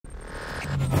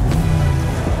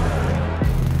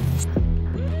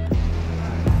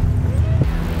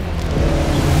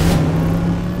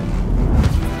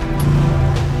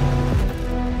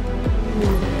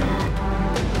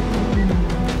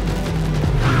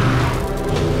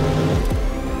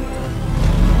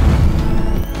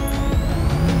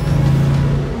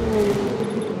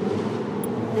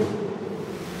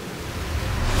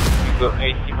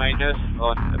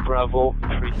Bravo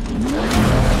 3.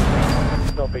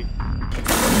 Stopping. 5,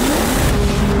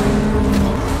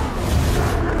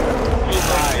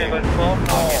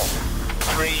 4,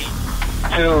 3,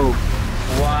 2,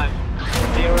 1,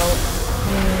 0.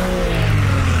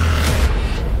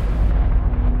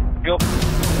 Go.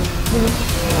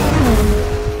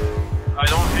 I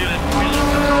don't feel it really,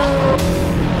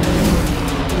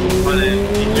 but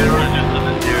in general just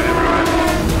doesn't do it everywhere.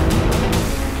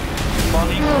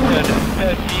 Morning, 13,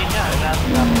 that's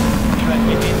 20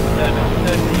 minutes,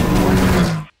 13.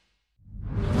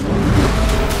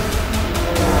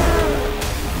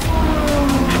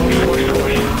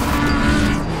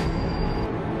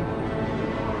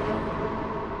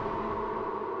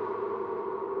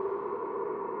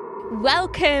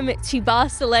 Welcome to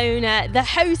Barcelona, the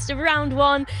host of round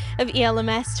one of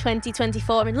ELMS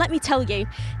 2024, and let me tell you,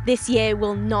 this year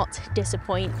will not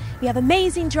disappoint. We have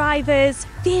amazing drivers,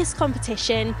 fierce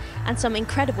competition, and some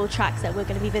incredible tracks that we're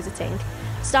going to be visiting.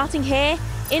 Starting here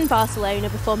in Barcelona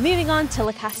before moving on to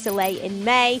La Castellet in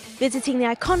May, visiting the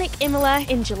iconic Imola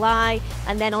in July,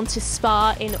 and then on to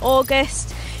Spa in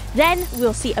August. Then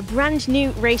we'll see a brand new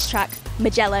racetrack,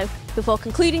 Mugello, before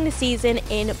concluding the season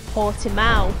in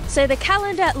Portimão. So the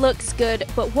calendar looks good,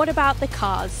 but what about the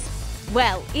cars?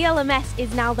 Well, ELMS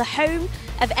is now the home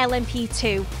of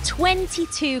LMP2,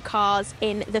 22 cars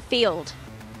in the field.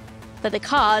 But the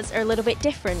cars are a little bit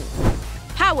different.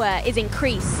 Power is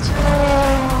increased.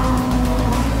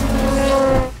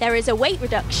 There is a weight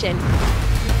reduction.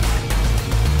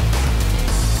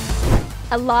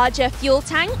 A larger fuel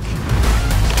tank.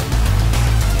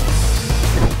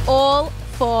 All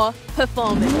for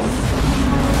performance.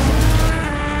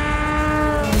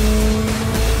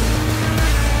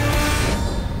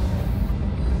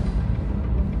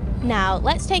 Now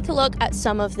let's take a look at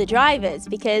some of the drivers,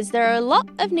 because there are a lot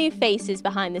of new faces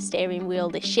behind the steering wheel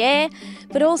this year,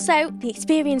 but also the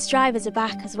experienced drivers are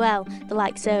back as well, the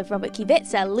likes of Robert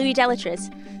Kubica, Louis Delatraz.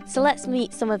 So let's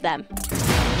meet some of them.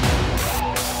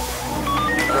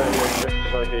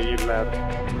 I hear you,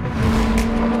 lad.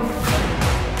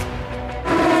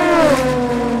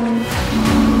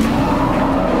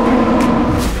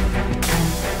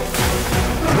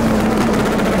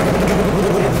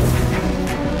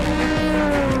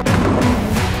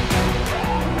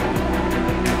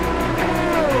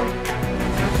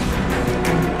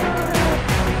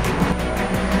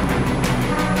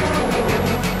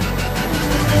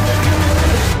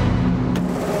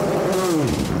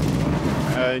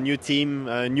 New team,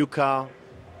 new car,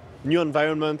 new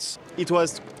environment. It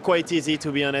was quite easy,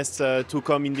 to be honest, to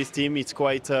come in this team. It's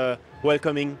quite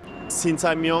welcoming. Since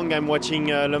I'm young, I'm watching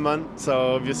Le Mans,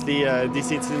 so obviously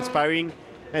this is inspiring.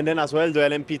 And then as well, the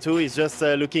LMP2 is just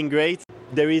looking great.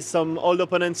 There is some old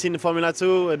opponents in Formula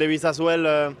 2. There is as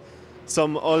well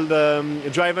some old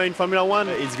driver in Formula 1.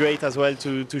 It's great as well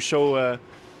to show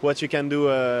what you can do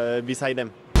beside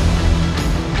them.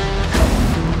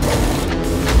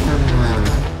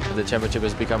 The championship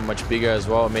has become much bigger as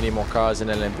well, many more cars in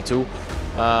LMP2,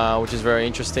 which is very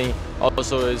interesting.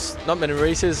 Also, it's not many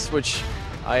races, which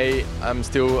I'm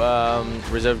still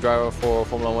reserve driver for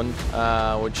Formula 1,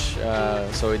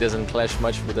 so it doesn't clash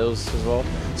much with those as well.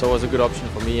 So it was a good option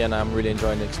for me, and I'm really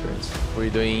enjoying the experience. We're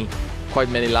doing quite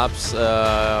many laps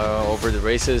over the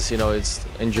races. You know, it's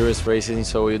endurance racing,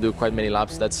 so you do quite many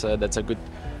laps. That's a good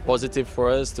positive for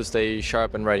us to stay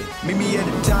sharp and ready. Meet me at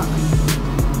the top.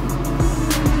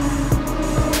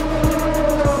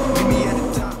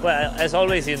 Well, as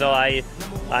always, you know, I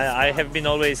have been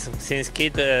always, since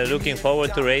kid, looking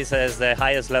forward to race as the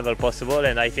highest level possible,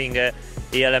 and I think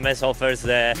ELMS offers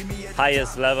the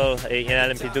highest level in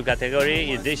LMP2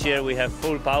 category. This year we have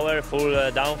full power, full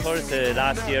downforce.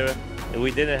 Last year we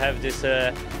didn't have this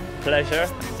pleasure.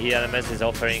 ELMS is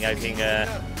offering, I think,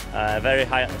 very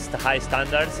high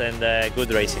standards and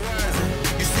good racing.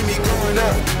 You see me growing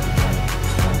up.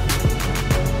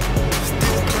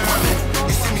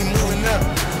 You see me moving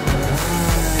up.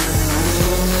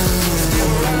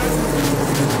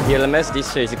 The LMS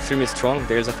this year is extremely strong.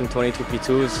 There's I think 22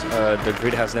 P2s. The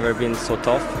grid has never been so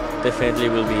tough. Definitely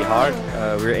will be hard.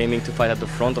 We're aiming to fight at the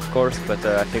front, of course, but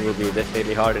I think it will be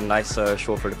definitely hard and nice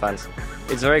show for the fans.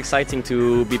 It's very exciting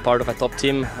to be part of a top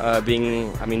team.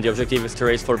 The objective is to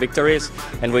race for victories,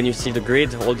 and when you see the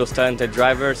grid, all those talented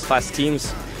drivers, fast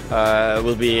teams,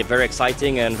 will be very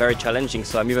exciting and very challenging.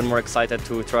 So I'm even more excited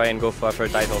to try and go for a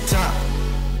title.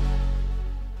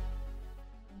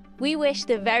 We wish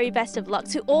the very best of luck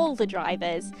to all the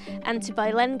drivers, and to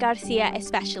Bailen Garcia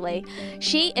especially.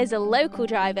 She is a local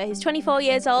driver who's 24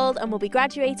 years old and will be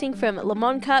graduating from Le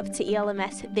Mans Cup to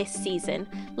ELMS this season.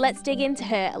 Let's dig into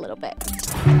her a little bit.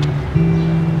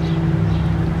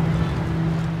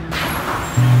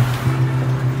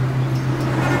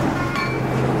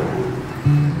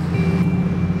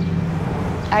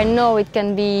 I know it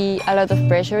can be a lot of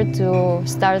pressure to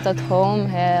start at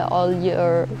home. All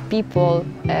your people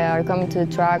are coming to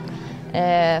the track,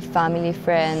 family,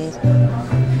 friends.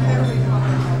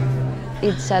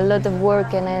 It's a lot of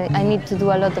work, and I need to do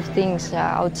a lot of things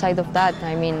outside of that.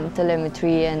 I mean,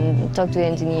 telemetry and talk to the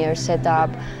engineer, set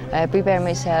up, prepare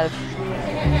myself.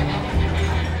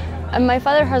 And my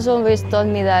father has always told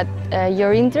me that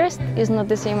your interest is not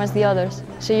the same as the others.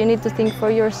 So you need to think for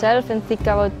yourself and think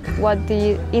about what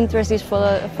the interest is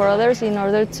for others in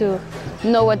order to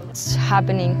know what's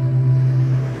happening.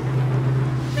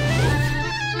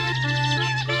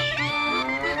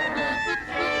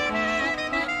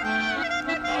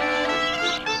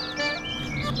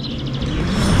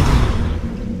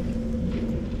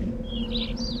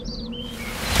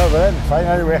 So then,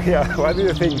 finally we're here. What do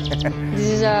you think? This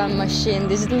is a machine.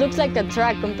 This looks like a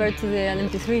track compared to the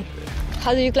LMP3.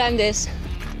 How do you climb this?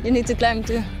 You need to climb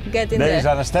to get in there.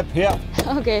 There is a step here.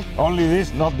 Okay. Only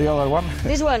this, not the other one.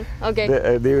 This one?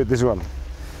 Okay. This one.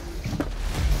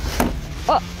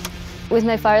 Oh, with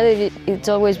my father, it's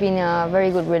always been a very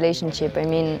good relationship. I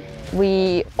mean,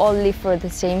 we all live for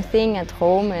the same thing at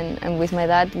home, and with my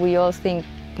dad, we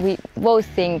both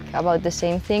think about the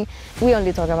same thing. We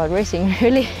only talk about racing,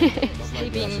 really.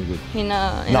 Sleeping in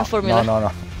a Formula.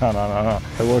 No.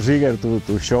 I was eager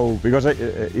to show, because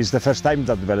it's the first time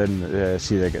that Belén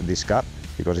see this car,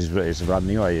 because it's brand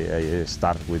new. I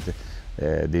start with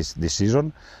this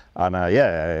season, and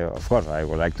yeah, of course, I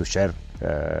would like to share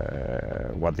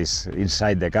what is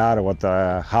inside the car,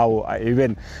 how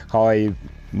I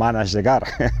manage the car.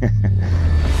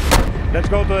 Let's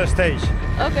go to the stage.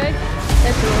 Okay,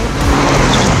 let's go.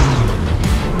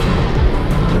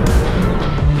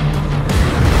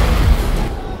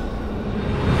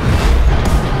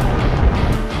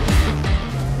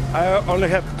 I only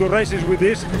have 2 races with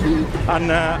this,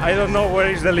 and I don't know where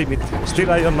is the limit.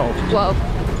 Still, I don't know. Wow.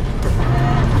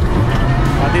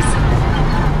 But this,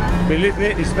 believe me,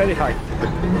 it's very high.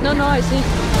 No, I see.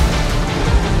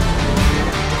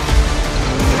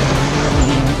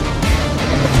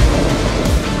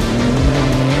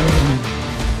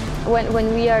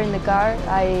 When we are in the car,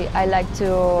 I like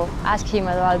to ask him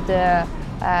about the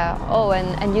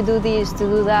and you do this to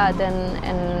do that,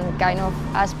 and kind of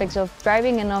aspects of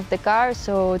driving and of the car,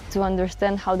 so to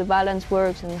understand how the balance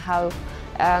works and how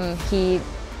he,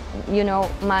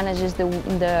 manages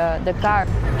the car.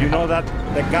 You know that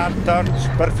the car turns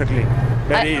perfectly,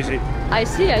 very easy. I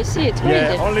see, it's crazy.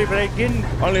 Yeah, only braking,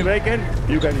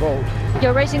 you can go.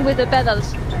 You're racing with the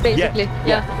pedals, basically.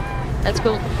 Yeah. That's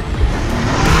cool.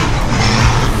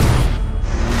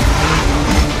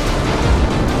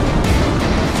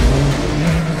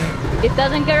 It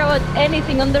doesn't care about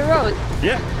anything on the road.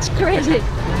 Yeah. It's crazy.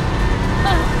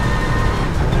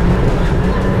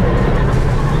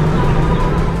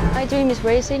 My dream is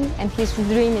racing, and his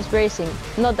dream is racing.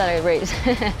 Not that I race.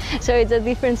 So it's a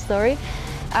different story.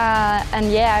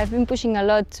 And yeah, I've been pushing a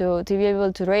lot to be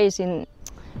able to race. In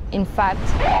fact,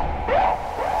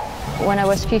 when I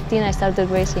was 15, I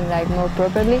started racing more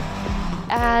properly.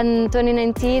 And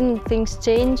 2019, things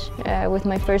changed with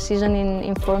my first season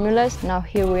in formulas. Now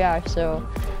here we are. So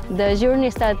the journey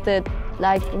started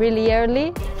really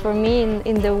early for me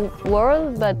in the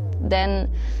world, but then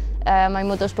my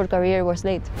motorsport career was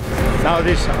late. Now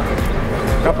this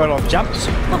couple of jumps.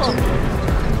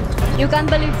 Oh. You can't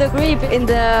believe the grip in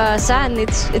the sand.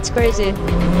 It's crazy.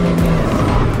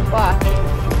 Wow.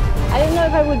 I don't know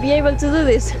if I would be able to do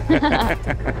this.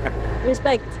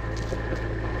 Respect.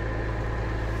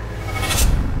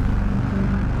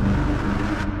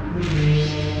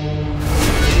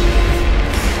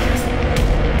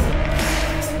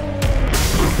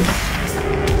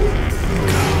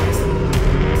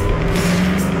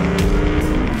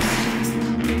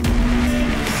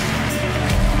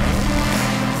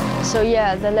 So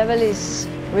yeah, the level is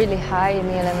really high in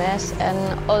the LMS, and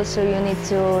also you need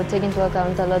to take into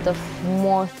account a lot of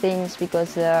more things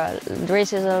because the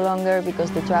races are longer, because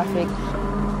the traffic.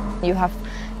 You have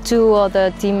 2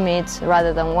 other teammates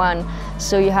rather than 1,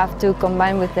 so you have to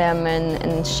combine with them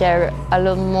and share a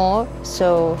lot more.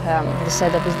 So the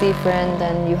setup is different,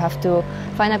 and you have to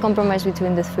find a compromise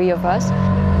between the 3 of us.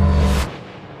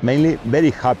 Mainly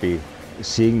very happy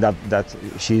seeing that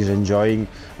she's enjoying,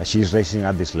 she's racing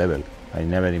at this level. I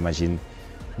never imagined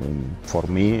for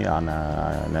me, and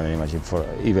I never imagined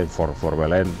even for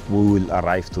Belén, we will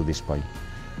arrive to this point.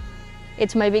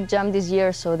 It's my big jump this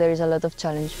year, so there is a lot of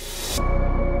challenge.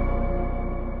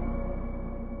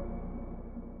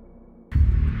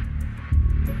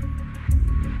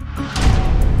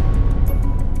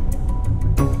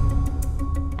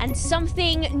 And And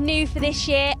something new for this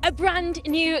year, a brand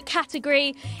new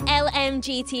category.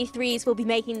 LMGT3s will be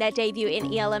making their debut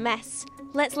in ELMS.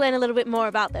 Let's learn a little bit more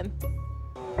about them.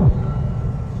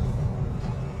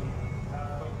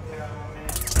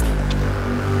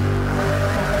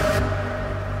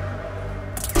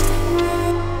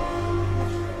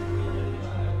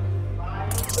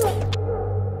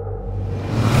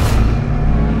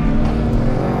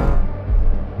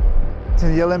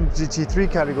 In the LMGT3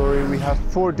 category, we have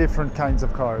 4 different kinds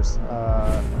of cars.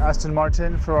 Aston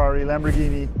Martin, Ferrari,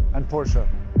 Lamborghini and Porsche.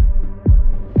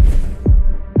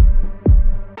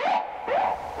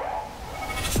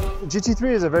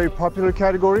 GT3 is a very popular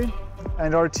category,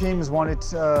 and our teams wanted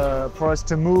for us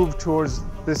to move towards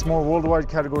this more worldwide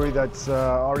category that's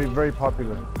already very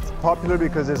popular. It's popular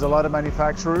because there's a lot of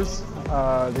manufacturers.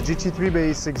 The GT3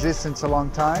 base exists since a long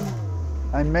time,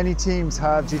 and many teams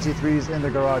have GT3s in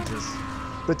their garages.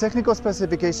 The technical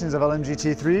specifications of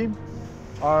LMGT3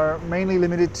 are mainly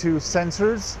limited to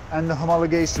sensors and the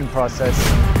homologation process.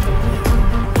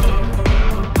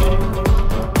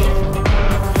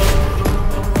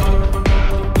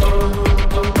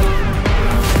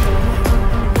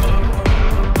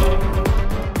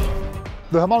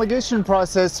 The homologation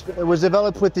process was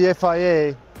developed with the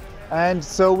FIA, and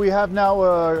so we have now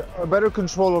a better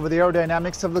control over the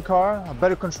aerodynamics of the car, a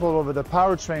better control over the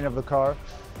powertrain of the car.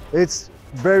 It's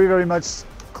very, very much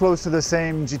close to the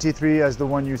same GT3 as the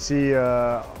one you see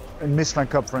in Michelin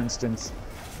Cup, for instance.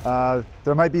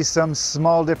 There might be some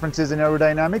small differences in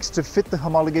aerodynamics to fit the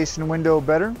homologation window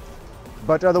better,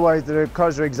 but otherwise the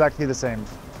cars are exactly the same.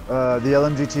 The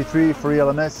LMGT3 for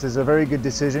ELMS is a very good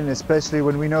decision, especially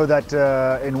when we know that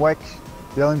in WEC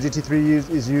the LMGT3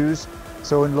 is used,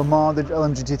 so in Le Mans the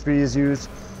LMGT3 is used.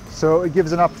 So it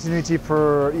gives an opportunity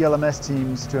for ELMS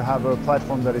teams to have a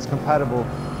platform that is compatible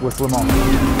with Le Mans.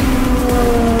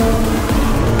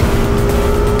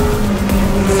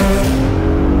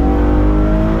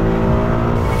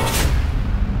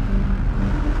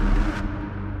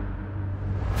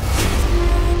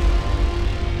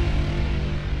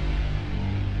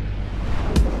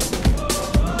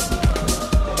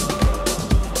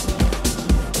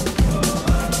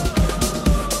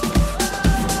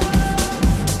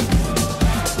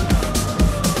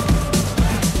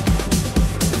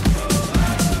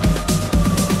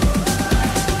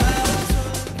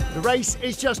 The race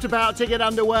is just about to get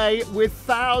underway with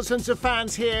thousands of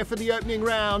fans here for the opening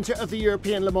round of the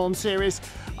European Le Mans Series.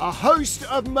 A host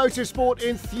of motorsport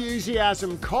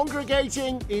enthusiasm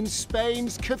congregating in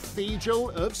Spain's Cathedral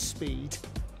of Speed,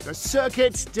 the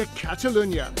Circuit de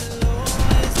Catalunya.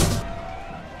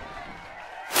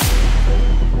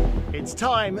 It's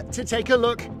time to take a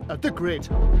look at the grid.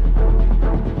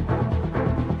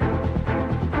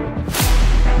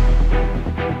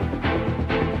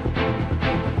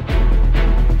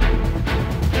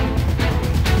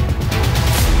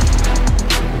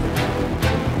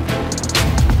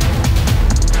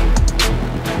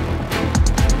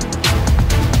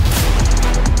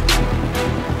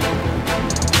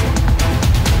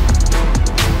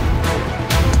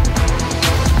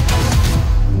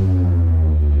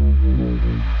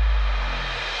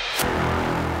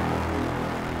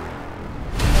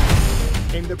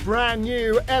 In the brand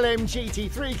new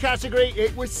LMGT3 category,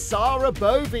 it was Sarah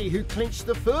Bovey who clinched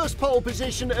the first pole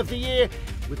position of the year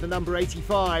with the number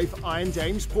 85 Iron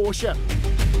Dames Porsche.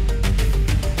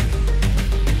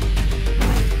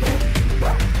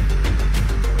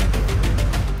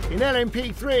 In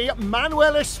LMP3,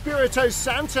 Manuel Espirito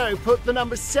Santo put the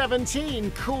number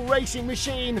 17 Cool Racing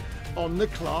Machine on the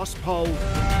class pole.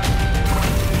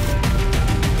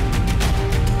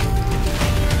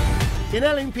 In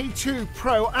LMP2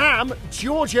 Pro-Am,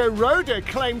 Giorgio Roda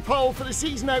claimed pole for the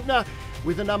season opener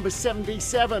with the number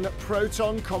 77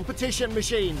 Proton competition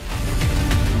machine.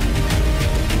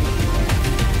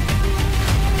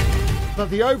 But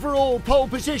the overall pole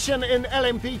position in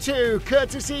LMP2,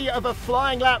 courtesy of a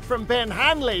flying lap from Ben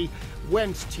Hanley,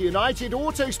 went to United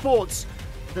Autosports,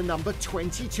 the number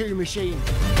 22 machine.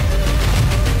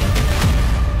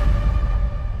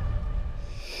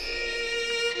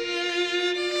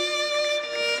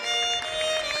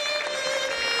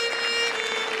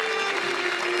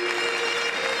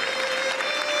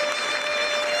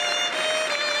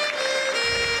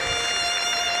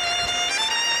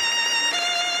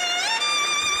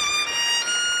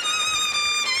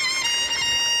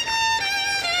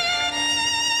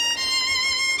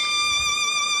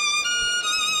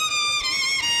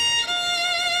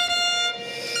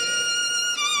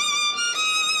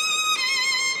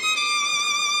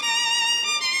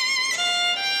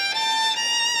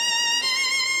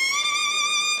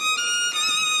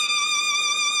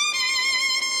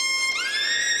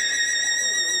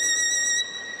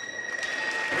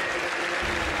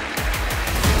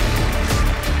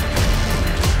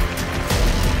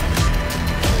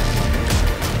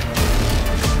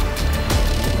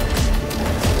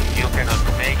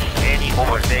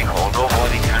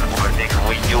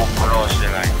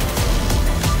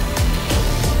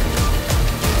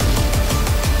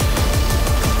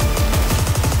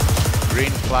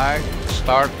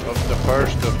 start of the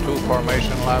first of 2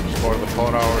 formation laps for the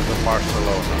 4 hours of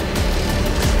Barcelona.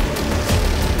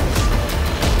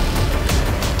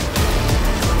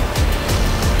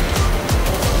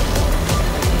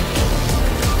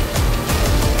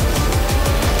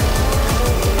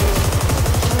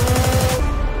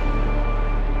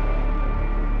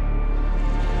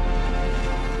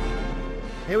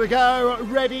 Here we go,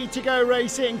 ready to go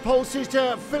racing. Pole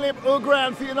sister Philip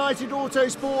Ugran for United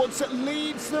Autosports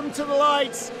leads them to the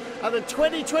lights. And the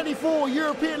 2024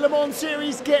 European Le Mans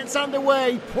Series gets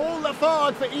underway. Paul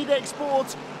Lafargue for EDEC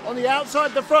Sports on the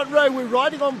outside the front row. We're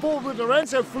riding on board with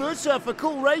Lorenzo Flusser for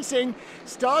Cool Racing.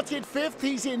 Started 5th,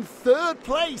 he's in 3rd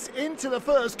place into the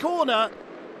first corner.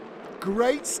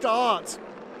 Great start.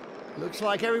 Looks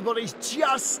like everybody's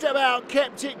just about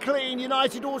kept it clean.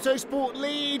 United Autosport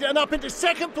lead, and up into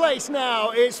 2nd place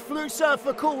now is Flusser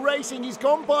for Cool Racing. He's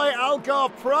gone by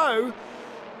Algarve Pro,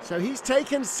 so he's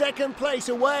taken 2nd place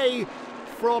away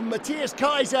from Matthias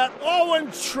Kaiser. Oh,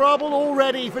 and trouble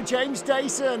already for James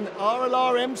Dayson.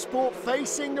 RLR M Sport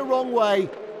facing the wrong way.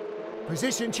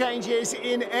 Position changes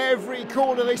in every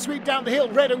corner. They sweep down the hill,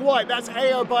 red and white. That's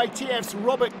AO by TF's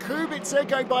Robert Kubica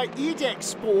going by EDEC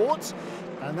Sports.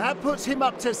 And that puts him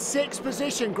up to 6th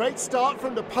position. Great start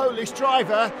from the Polish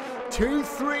driver. 2,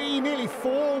 3, nearly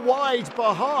 4 wide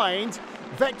behind.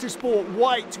 Vector Sport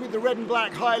white with the red and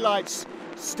black highlights.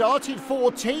 Started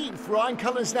 14th. Ryan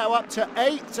Cullen's now up to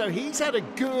 8th, so he's had a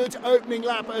good opening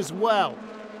lap as well.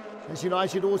 There's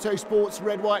United Autosports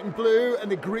red, white and blue,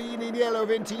 and the green and yellow of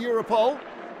Inter Europol.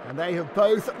 And they have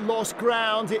both lost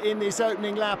ground in this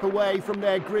opening lap away from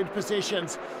their grid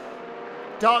positions.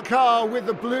 Dark car with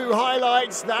the blue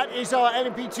highlights. That is our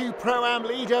LMP2 Pro-Am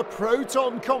leader.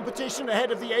 Proton competition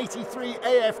ahead of the 83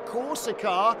 AF Corsa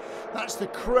car. That's the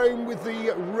chrome with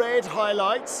the red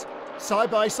highlights.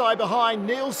 Side by side behind,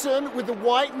 Nielsen with the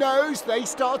white nose. They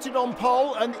started on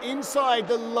pole, and inside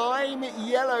the lime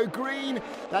yellow green.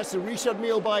 That's the Richard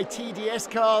Mille by TDS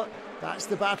car. That's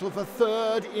the battle for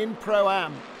 3rd in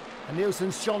Pro-Am. And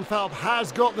Nielsen's John Falp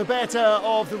has got the better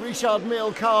of the Richard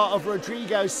Mille car of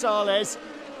Rodrigo Sales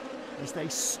as they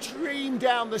stream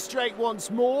down the straight once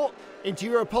more. Into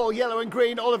Europol yellow and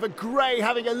green, Oliver Gray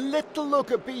having a little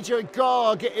look at BJ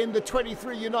Garg in the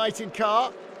 23 United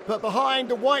car. But behind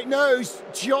the white nose,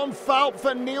 John Falp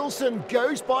for Nielsen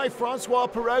goes by Francois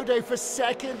Perraudot for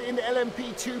 2nd in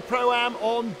LMP2 Pro-Am,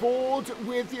 on board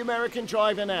with the American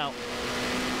driver now.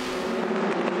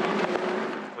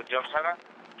 Good job, Sarah.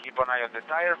 Keep an eye on the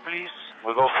tire, please.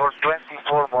 We'll go for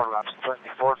 24 more laps,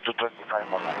 24 to 25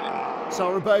 more laps.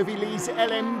 Sarah Bovey leads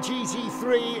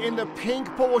LMGT3 in the pink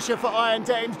Porsche for Iron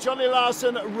Dames. Johnny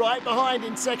Larson right behind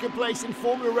in 2nd place in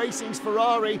Formula Racing's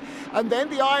Ferrari. And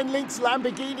then the Iron Lynx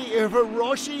Lamborghini of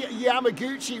Hiroshi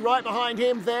Yamaguchi right behind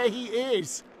him. There he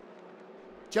is.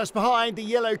 Just behind the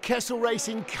yellow Kessel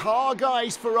Racing Car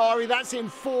Guys Ferrari, that's in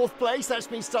 4th place. That's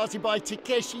been started by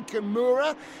Takeshi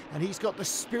Kimura, and he's got the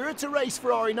Spirit to Race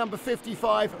Ferrari number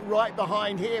 55 right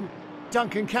behind him.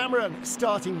 Duncan Cameron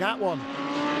starting that one.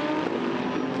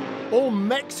 All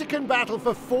Mexican battle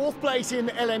for 4th place in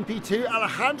LMP2.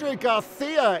 Alejandro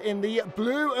Garcia in the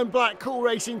blue and black Cool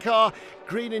Racing car.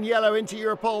 Green and yellow into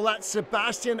Europol, that's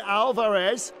Sebastian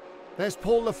Alvarez. There's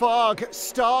Paul Lafargue,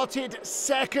 started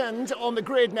 2nd on the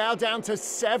grid, now down to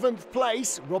 7th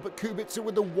place. Robert Kubica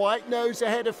with the white nose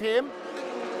ahead of him.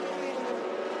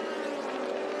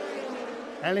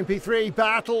 LMP3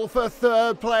 battle for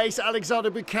 3rd place.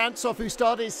 Alexander Bukantsov, who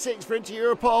started 6th for Inter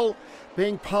Europol,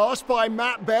 being passed by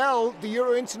Matt Bell. The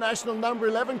Euro International number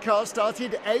 11 car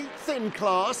started 8th in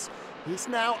class. He's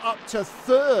now up to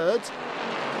 3rd.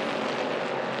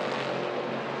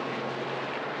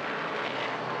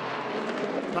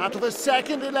 Battle for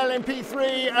 2nd in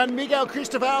LMP3, and Miguel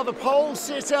Cristobal, the pole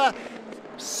sitter,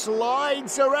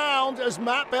 slides around as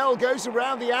Matt Bell goes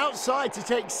around the outside to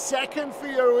take 2nd for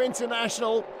Euro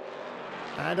International.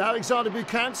 And Alexander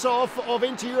Bukantsov of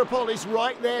Inter Europol is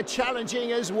right there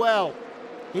challenging as well.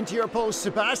 Inter Europol's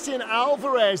Sebastian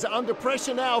Alvarez under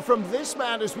pressure now from this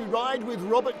man as we ride with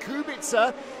Robert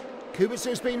Kubica.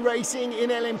 Kubica's been racing in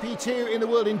LMP2 in the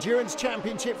World Endurance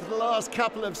Championship for the last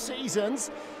couple of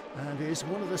seasons, and is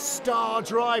one of the star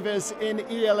drivers in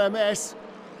ELMS.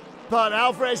 But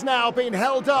Alvarez now being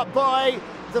held up by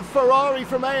the Ferrari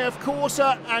from AF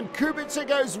Corsa, and Kubica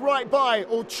goes right by,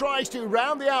 or tries to,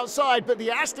 round the outside, but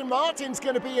the Aston Martin's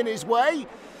going to be in his way,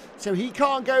 so he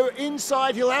can't go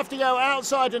inside, he'll have to go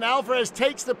outside, and Alvarez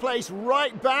takes the place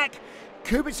right back.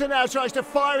 Kubica now tries to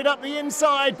fire it up the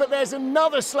inside, but there's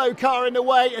another slow car in the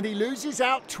way, and he loses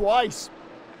out twice.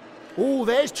 Oh,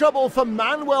 there's trouble for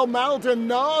Manuel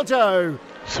Maldonado.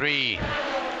 3,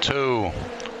 2,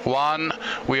 1.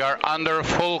 We are under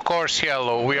full course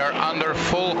yellow. We are under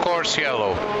full course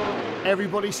yellow.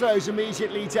 Everybody slows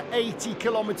immediately to 80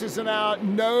 kilometers an hour.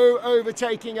 No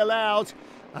overtaking allowed.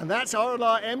 And that's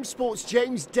RLM Sports'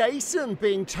 James Dayson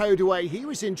being towed away. He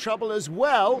was in trouble as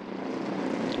well.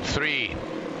 3,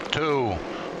 2,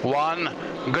 1,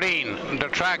 green. The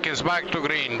track is back to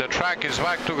green. The track is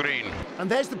back to green.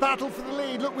 And there's the battle for the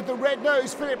lead. Look with the red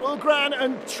nose, Philipp Ugran,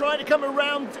 and trying to come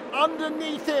around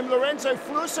underneath him. Lorenzo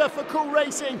Flusser for Cool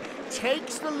Racing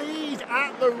takes the lead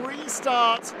at the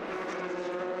restart.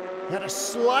 He had a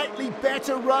slightly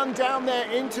better run down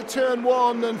there into turn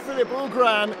 1 than Philipp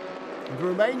Ugran. The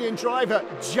Romanian driver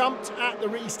jumped at the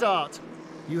restart.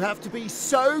 You have to be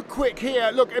so quick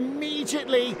here. Look,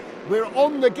 immediately we're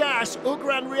on the gas.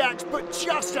 Ugran reacts, but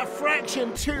just a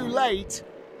fraction too late.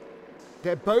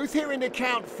 They're both hearing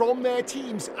account from their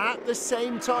teams at the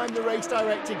same time the race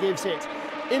director gives it.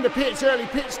 In the pits, early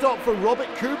pit stop for Robert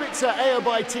Kubica, AO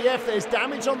by TF. There's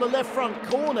damage on the left front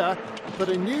corner, but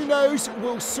a new nose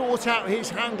will sort out his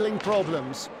handling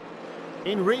problems.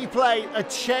 In replay, a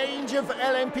change of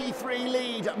LMP3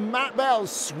 lead. Matt Bell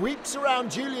sweeps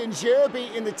around Julian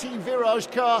Gerby in the Team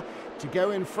Virage car to go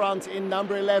in front in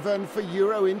number 11 for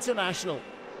Euro International.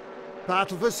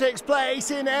 Battle for 6th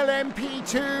place in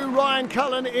LMP2. Ryan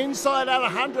Cullen inside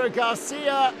Alejandro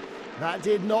Garcia. That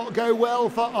did not go well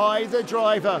for either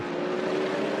driver.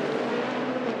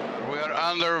 We are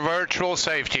under virtual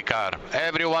safety car.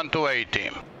 Everyone to 80.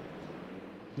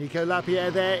 Nico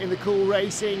Lapierre there in the Cool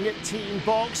Racing team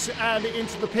box, and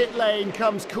into the pit lane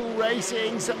comes Cool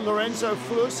Racing's Lorenzo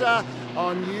Flusser,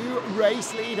 our new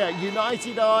race leader.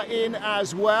 United are in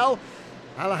as well.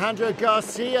 Alejandro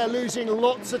Garcia losing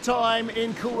lots of time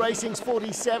in Cool Racing's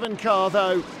 47 car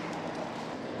though.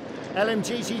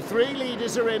 LMGT3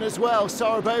 leaders are in as well.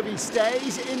 Sarabovi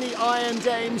stays in the Iron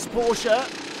Dames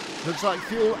Porsche. Looks like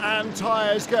fuel and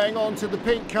tyres going on to the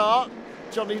pink car.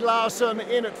 Johnny Larson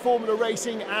in at Formula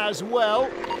Racing as well.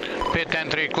 Pit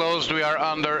entry closed. We are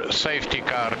under safety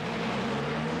car.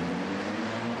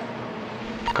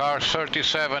 Car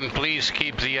 37, please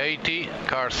keep the 80.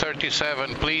 Car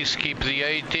 37, please keep the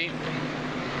 80.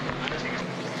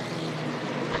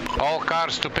 All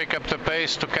cars to pick up the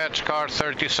pace to catch car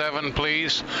 37,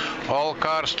 please. All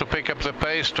cars to pick up the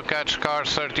pace to catch car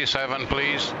 37,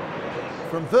 please.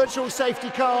 From virtual safety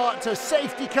car to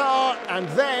safety car, and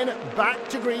then back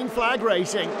to green flag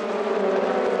racing.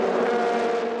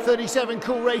 37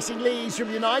 Cool Racing leads from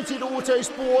United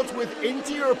Autosport with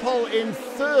Interpol in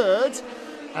 3rd.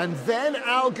 And then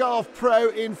Algarve Pro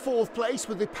in 4th place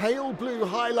with the pale blue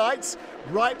highlights.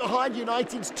 Right behind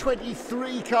United's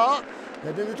 23 car.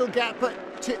 Then a little gap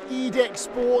to Edex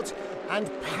Sport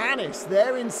and Panis.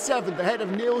 They're in 7th ahead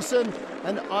of Nielsen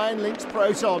and Iron Lynx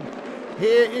Proton.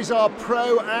 Here is our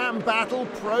Pro-Am battle,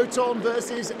 Proton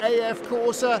versus AF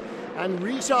Corsa, and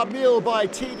Richard Mille by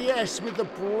TDS with the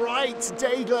bright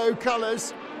Dayglow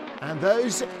colours, and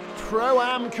those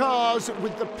Pro-Am cars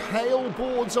with the pale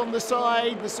boards on the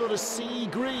side, the sort of sea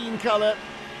green colour.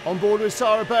 On board with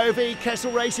Sarabovi,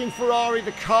 Kessel Racing Ferrari,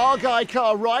 the car guy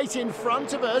car right in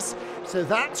front of us. So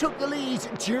that took the lead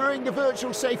during the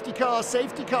virtual safety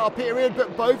car period,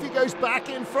 but Bovi goes back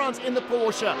in front in the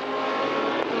Porsche.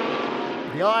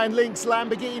 The Iron Lynx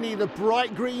Lamborghini, the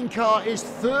bright green car, is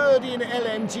 3rd in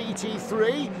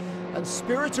LMGT3, and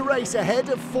Spirit to Race ahead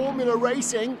of Formula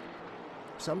Racing.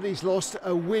 Somebody's lost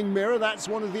a wing mirror, that's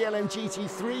one of the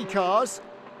LMGT3 cars.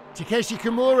 Takeshi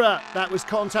Kimura, that was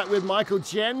contact with Michael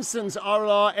Jensen's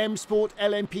RLR M Sport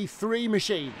LMP3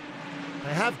 machine.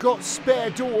 They have got spare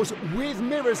doors with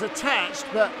mirrors attached,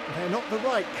 but they're not the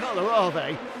right colour, are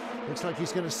they? Looks like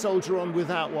he's going to soldier on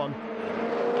without one.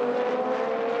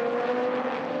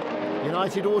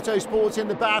 United Autosport in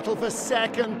the battle for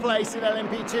 2nd place in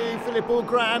LMP2. Philipp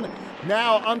Ugran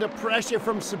now under pressure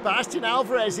from Sebastian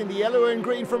Alvarez in the yellow and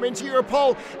green from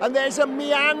Interpol. And there's a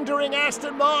meandering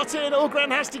Aston Martin. Ugran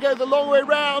has to go the long way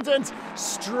round, and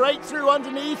straight through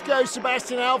underneath goes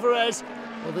Sebastian Alvarez.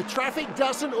 Well, the traffic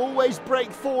doesn't always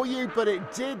break for you, but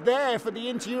it did there for the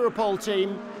Interpol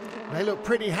team. They look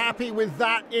pretty happy with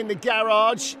that in the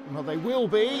garage. Well, they will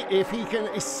be if he can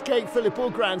escape Philipp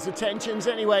Ugran's attentions.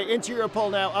 Anyway, Interpol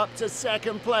now up to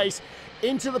 2nd place.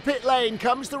 Into the pit lane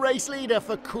comes the race leader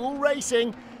for Cool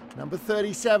Racing, number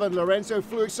 37, Lorenzo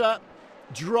Flusser.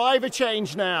 Driver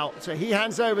change now, so he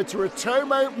hands over to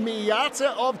Ritomo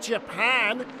Miyata of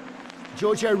Japan.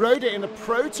 Giorgio Roda in a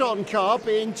Proton car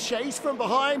being chased from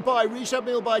behind by Richard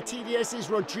Mille by TDS's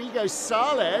Rodrigo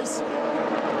Sales.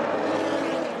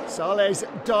 Sales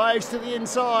dives to the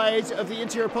inside of the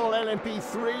Interpol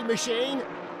LMP3 machine.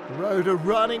 Roda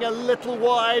running a little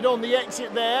wide on the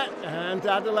exit there, and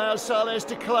that allows Sales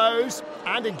to close,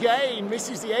 and again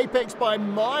misses the apex by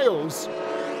miles.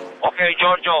 Okay,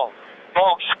 Giorgio,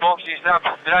 box is up,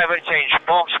 driver change,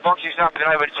 box is up,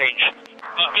 driver change.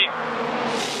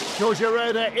 Giorgio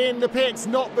Roda in the pits,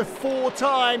 not before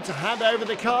time to hand over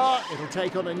the car. It'll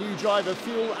take on a new driver,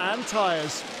 fuel and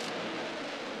tyres.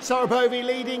 Sarabovi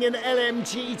leading in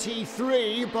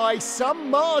LMGT3 by some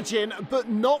margin, but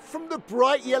not from the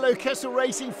bright yellow Kessel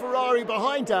Racing Ferrari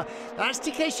behind her. That's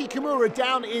Takeshi Kimura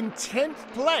down in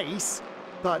 10th place,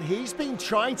 but he's been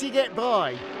trying to get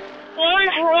by. What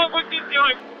is wrong with this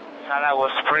guy? Sala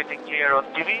was pretty clear on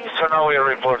TV, so now we're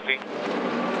reporting.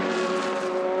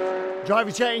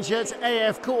 Driver change at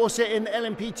AF Corsa in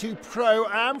LMP2 Pro,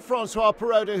 and Francois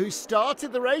Perroda, who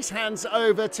started the race, hands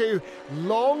over to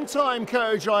long-time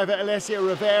co-driver Alessio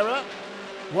Rivera,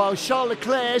 while Charles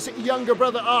Leclerc's younger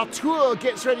brother Artur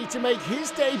gets ready to make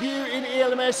his debut in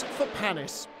ELMS for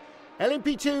Panis.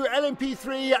 LMP2,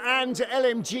 LMP3 and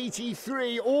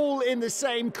LMGT3 all in the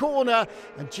same corner,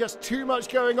 and just too much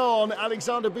going on.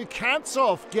 Alexander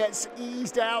Bukantsov gets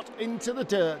eased out into the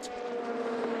dirt.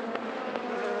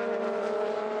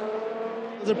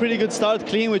 It was a pretty good start,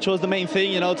 clean, which was the main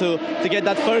thing, you know, to get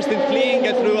that first in clean,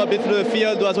 get through a bit through the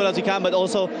field, do as well as you can, but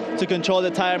also to control the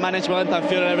tire management and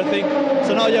fuel and everything.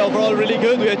 So now, yeah, overall really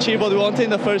good. We achieved what we wanted in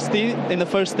the first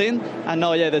stint, and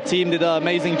now, yeah, the team did an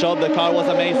amazing job. The car was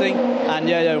amazing, and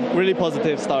yeah, really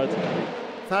positive start.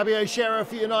 Fabio Scherer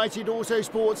for United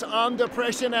Autosports under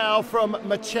pressure now from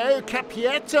Matteo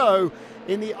Capietto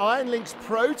in the Iron Lynx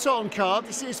Proton car.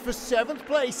 This is for 7th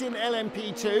place in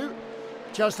LMP2.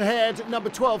 Just ahead, number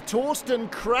 12, Torsten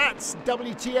Kratz,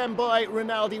 WTM by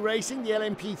Rinaldi Racing, the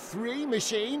LMP3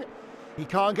 machine. He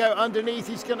can't go underneath,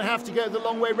 he's going to have to go the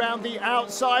long way round the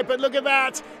outside, but look at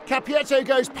that! Capietto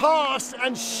goes past,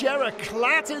 and Scherer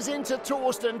clatters into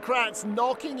Torsten Kratz,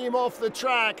 knocking him off the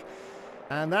track.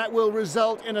 And that will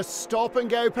result in a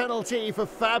stop-and-go penalty for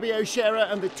Fabio Scherer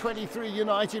and the 23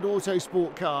 United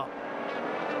Autosport car.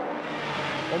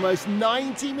 Almost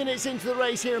 90 minutes into the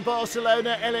race here in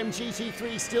Barcelona,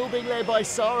 LMGT3 still being led by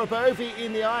Sarabovi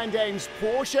in the Iron Dames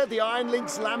Porsche, the Iron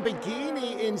Lynx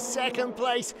Lamborghini in 2nd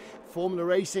place, Formula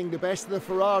Racing, the best of the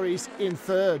Ferraris, in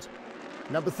 3rd.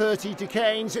 Number 30,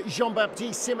 Duquesne's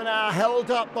Jean-Baptiste Simonin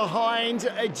held up behind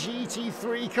a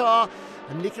GT3 car,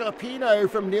 and Nicola Pino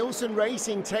from Nielsen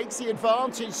Racing takes the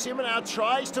advantage. Simonin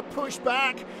tries to push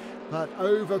back, but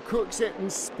overcooks it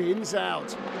and spins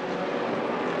out.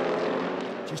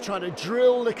 Just trying to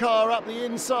drill the car up the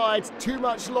inside. Too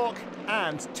much lock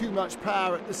and too much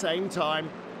power at the same time.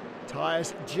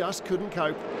 Tyres just couldn't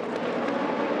cope.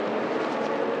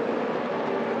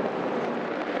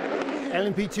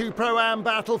 LMP2 Pro-Am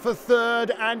battle for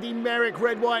 3rd. Andy Merrick,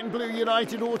 red, white and blue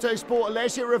United Autosport.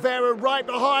 Alessio Rivera right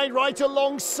behind, right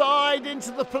alongside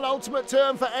into the penultimate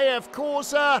turn for AF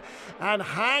Corsa, and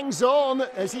hangs on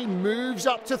as he moves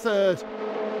up to 3rd.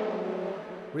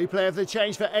 Replay of the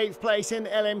change for 8th place in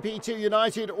LMP2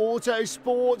 United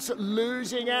Autosports,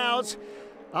 losing out.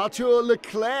 Artur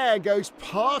Leclerc goes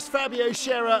past Fabio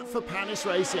Scherer for Panis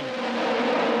Racing.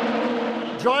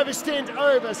 Driver stint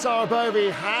over, Sarabovi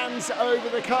hands over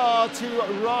the car to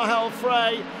Rahel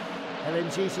Frey.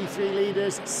 LMGT3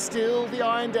 leaders still the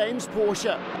Iron Dames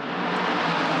Porsche.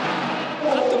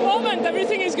 At the moment,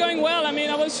 everything is going well. I mean,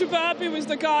 I was super happy with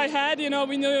the car I had. You know,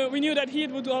 we knew that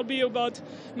heat would all be about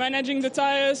managing the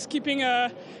tires, keeping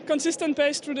a consistent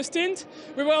pace through the stint.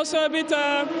 We were also a bit,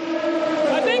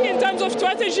 I think in terms of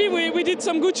strategy, we did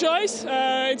some good choice.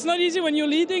 It's not easy when you're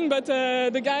leading, but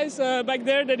the guys back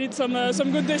there, they did some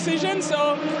good decisions.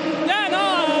 So, yeah,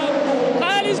 no,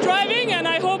 Rahel is driving, and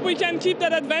I hope we can keep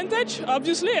that advantage.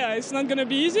 Obviously, it's not going to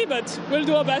be easy, but we'll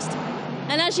do our best.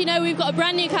 And as you know, we've got a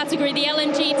brand new category, the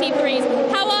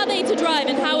LMGT3s. How are they to drive,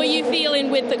 and how are you feeling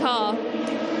with the car?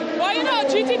 Well, you know,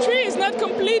 GT3 is not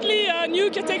completely new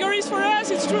categories for us.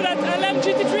 It's true that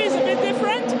LMGT3 is a bit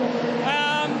different.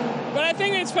 But I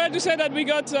think it's fair to say that we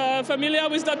got familiar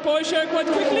with that Porsche quite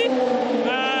quickly.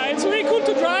 It's really cool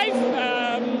to drive.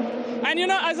 And you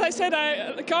know, as I said,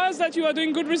 the cars that you are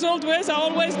doing good result with are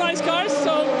always nice cars.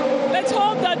 So let's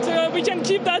hope that we can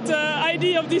keep that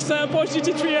idea of this Porsche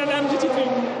GT3 and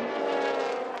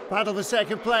LMGT3. Battle for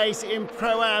 2nd place in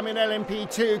Pro-Am in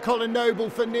LMP2. Colin Noble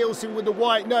for Nielsen with the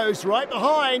white nose. Right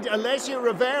behind, Alessio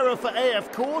Rivera for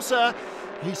AF Corsa.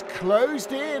 He's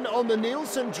closed in on the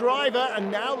Nielsen driver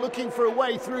and now looking for a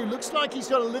way through. Looks like he's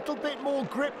got a little bit more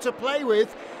grip to play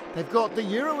with. They've got the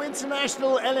Euro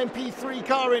International LMP3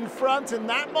 car in front, and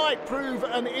that might prove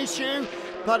an issue.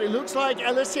 But it looks like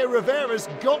Alessio Rivera's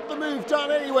got the move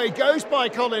done anyway. Goes by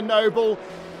Colin Noble.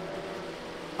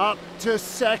 up to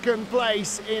second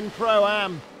place in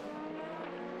Pro-Am.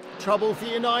 Trouble for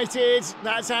United,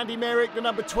 that's Andy Merrick, the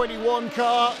number 21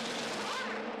 car.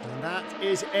 And that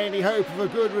is any hope of a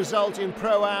good result in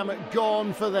Pro-Am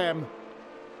gone for them.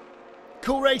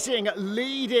 Cool Racing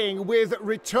leading with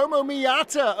Ritomo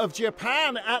Miyata of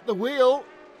Japan at the wheel.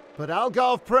 But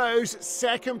Algarve Pro's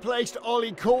second-placed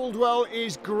Ollie Caldwell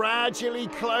is gradually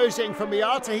closing. For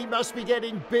Miyata, he must be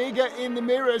getting bigger in the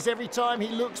mirrors every time he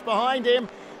looks behind him.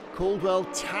 Caldwell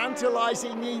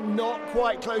tantalisingly not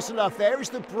quite close enough. There is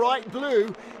the bright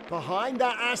blue behind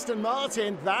that Aston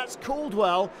Martin. That's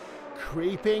Caldwell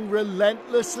creeping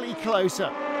relentlessly closer.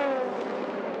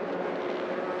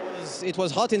 It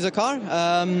was hot in the car.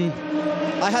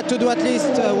 I had to do at least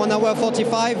 1 hour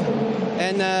 45,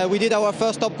 and we did our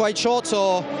first stop quite short,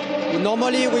 so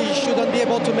normally we shouldn't be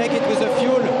able to make it with the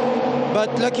fuel,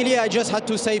 but luckily I just had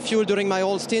to save fuel during my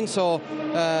whole stint, so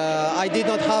I did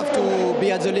not have to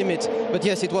be at the limit, but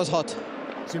yes, it was hot.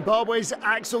 Zimbabwe's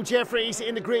Axel Jeffries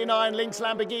in the Green Iron Lynx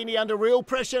Lamborghini under real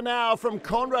pressure now from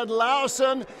Konrad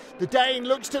Larsen. The Dane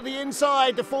looks to the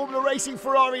inside, the Formula Racing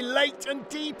Ferrari late and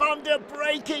deep under,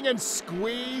 braking and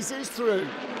squeezes through.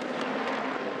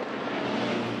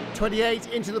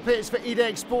 28 into the pits for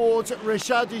IDEC Sport,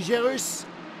 Richard de Gerus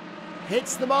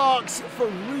hits the marks for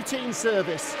routine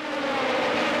service.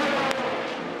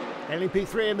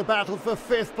 LMP3 in the battle for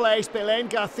 5th place, Belen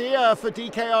Garcia for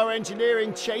DKR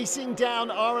Engineering chasing down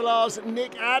RLR's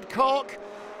Nick Adcock.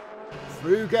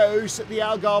 Through goes the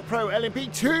Algarve Pro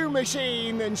LMP2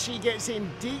 machine, and she gets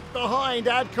in deep behind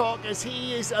Adcock as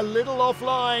he is a little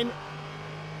offline.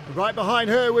 Right behind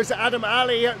her was Adam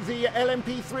Ali, the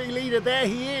LMP3 leader. There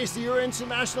he is, the Euro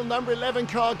International number 11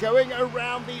 car going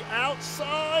around the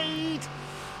outside.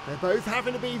 They're both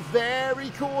having to be very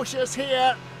cautious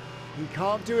here. He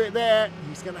can't do it there.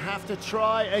 He's going to have to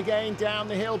try again down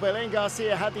the hill. Belen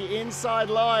Garcia had the inside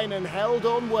line and held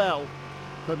on well.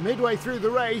 But midway through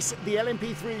the race, the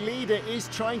LMP3 leader is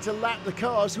trying to lap the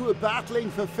cars who are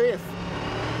battling for 5th.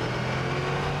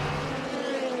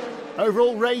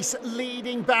 Overall race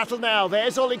leading battle now.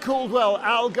 There's Ollie Caldwell,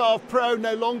 Algarve Pro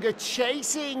no longer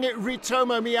chasing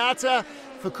Ritomo Miyata.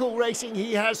 For Cool Racing,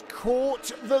 he has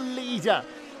caught the leader.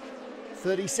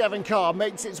 37 car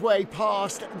makes its way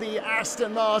past the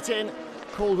Aston Martin.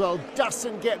 Caldwell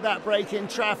doesn't get that break in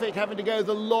traffic, having to go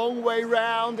the long way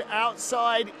round,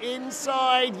 outside,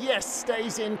 inside, yes,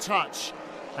 stays in touch.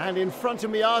 And in front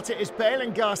of Miyata is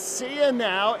Belen Garcia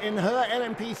now in her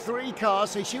LMP3 car,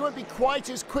 so she won't be quite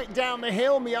as quick down the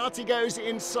hill. Miyata goes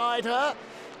inside her.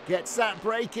 Gets that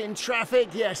break in traffic.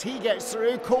 Yes, he gets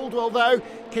through. Caldwell, though,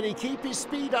 can he keep his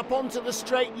speed up onto the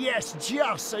straight? Yes,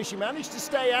 just. So she managed to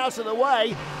stay out of the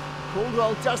way.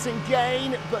 Caldwell doesn't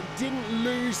gain, but didn't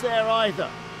lose there either.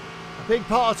 A big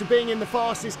part of being in the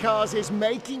fastest cars is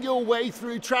making your way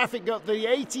through traffic. Got the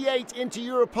 88 into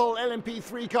Europol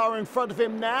LMP3 car in front of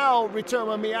him now.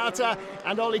 Ritomo Miyata,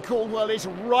 and Ollie Caldwell is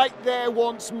right there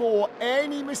once more.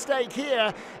 Any mistake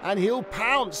here and he'll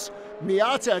pounce.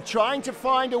 Miyata trying to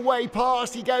find a way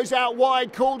past. He goes out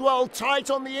wide. Caldwell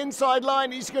tight on the inside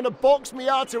line. He's going to box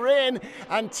Miyata in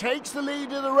and takes the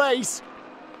lead of the race.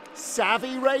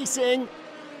 Savvy Racing.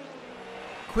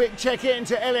 Quick check in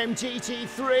to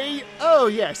LMGT3. Oh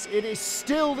yes, it is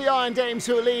still the Iron Dames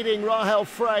who are leading. Rahel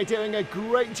Frey doing a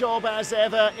great job as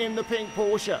ever in the pink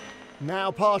Porsche.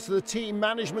 Now part of the team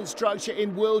management structure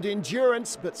in World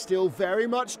Endurance, but still very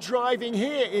much driving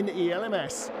here in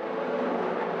ELMS.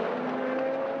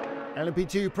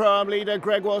 LMP2 Pro-Am leader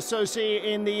Gregoire Saucy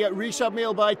in the Richard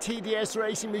Mille by TDS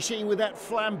racing machine with that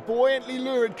flamboyantly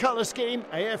lurid colour scheme.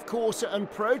 AF Corsa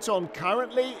and Proton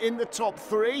currently in the top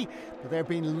 3, but there have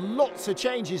been lots of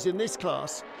changes in this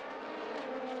class.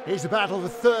 Here's the battle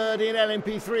for 3rd in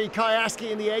LMP3.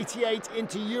 Kayaski in the 88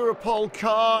 into Europol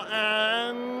car,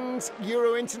 and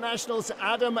Euro International's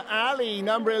Adam Ali,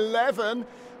 number 11,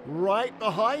 right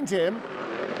behind him.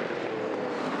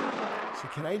 So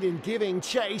Canadian giving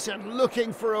chase and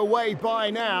looking for a way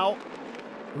by now.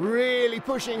 Really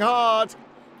pushing hard.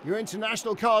 Your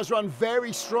international cars run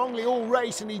very strongly all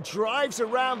race, and he drives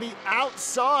around the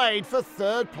outside for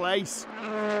 3rd place.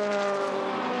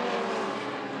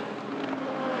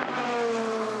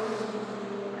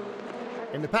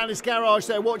 In the Palace Garage,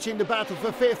 they're watching the battle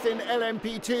for 5th in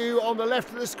LMP2. On the left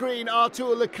of the screen,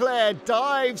 Artur Leclerc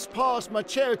dives past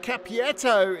Matteo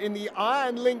Capietto in the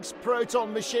Iron Lynx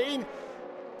Proton machine.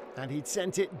 And he'd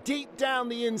sent it deep down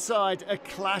the inside, a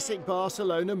classic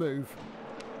Barcelona move.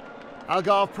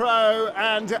 Algarve Pro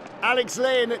and Alex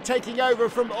Lynn taking over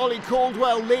from Ollie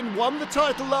Caldwell. Lynn won the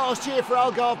title last year for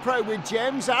Algarve Pro with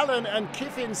James Allen and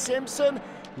Kiffin Simpson,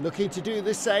 looking to do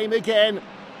the same again.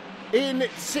 In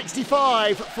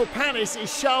 65 for Panis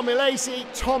is Charles Milesi.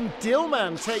 Tom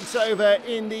Dillman takes over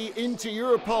in the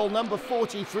Inter-Europol number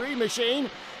 43 machine.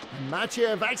 And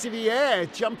Mathieu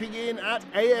Vaxivière jumping in at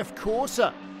AF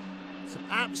Corsa. Some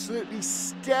absolutely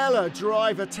stellar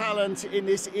driver talent in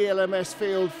this ELMS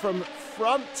field from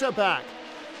front to back.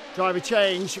 Driver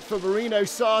change for Marino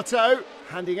Sato,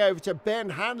 handing over to Ben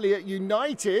Hanley at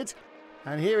United.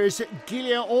 And here is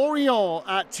Guillaume Orion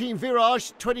at Team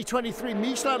Virage, 2023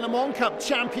 Michelin Le Mans Cup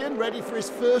champion, ready for his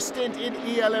first stint in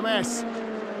ELMS.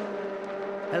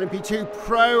 LMP2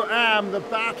 Pro-Am, the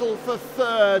battle for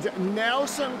third.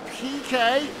 Nelson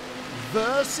Piquet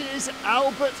versus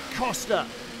Albert Costa.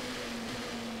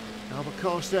 Albert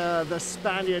Costa, the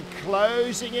Spaniard,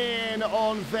 closing in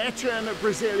on veteran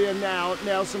Brazilian now,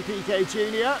 Nelson Piquet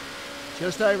Jr.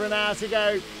 Just over an hour to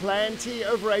go, plenty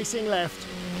of racing left.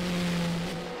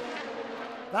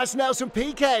 That's Nelson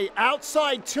Piquet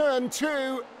outside turn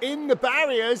 2 in the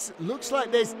barriers. Looks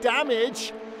like there's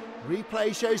damage.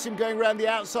 Replay shows him going around the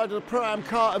outside of the Pro-Am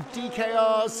car of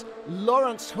DKR's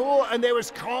Lawrence Hoare, and there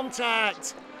was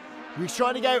contact. He's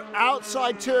trying to go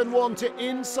outside turn 1 to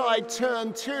inside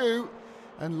turn 2,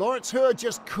 and Lawrence Hoare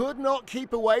just could not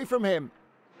keep away from him.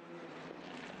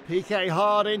 Piquet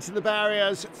hard into the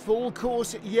barriers, full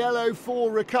course yellow for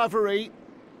recovery.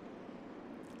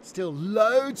 Still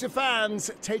loads of fans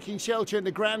taking shelter in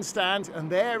the grandstand, and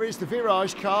there is the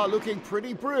Virage car looking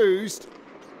pretty bruised.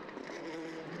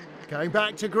 Going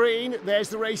back to green, there's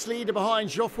the race leader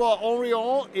behind Geoffroy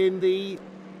Henrion in the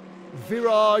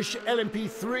Virage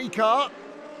LMP3 car.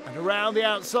 And around the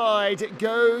outside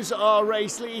goes our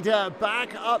race leader,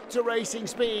 back up to racing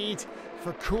speed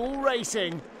for Cool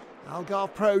Racing.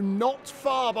 Algarve Pro not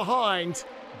far behind,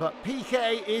 but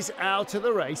Piquet is out of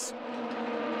the race.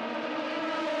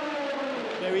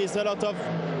 There is a lot of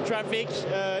traffic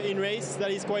in race that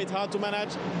is quite hard to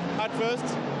manage at first,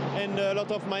 and a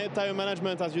lot of tire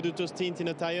management. As you do 2 stints in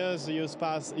the tires, you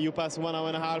pass 1 hour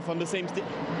and a half on the same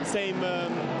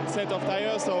set of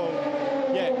tires. So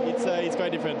yeah, it's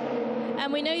quite different.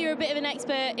 And we know you're a bit of an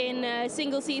expert in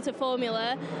single-seater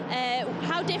formula.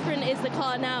 How different is the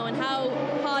car now, and how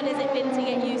hard has it been to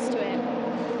get used to it?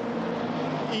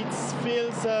 It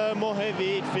feels more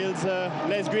heavy, it feels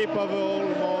less grip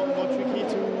overall, more tricky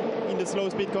in the slow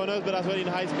speed corners, but as well in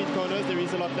high speed corners there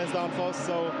is a lot less downforce.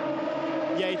 So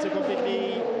yeah, it's a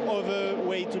completely other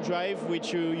way to drive,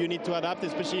 which you need to adapt,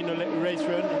 especially in a race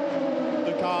run.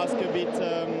 The car asks a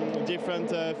bit different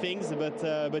things,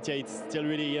 but yeah, it's still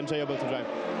really enjoyable to drive.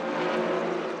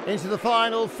 Into the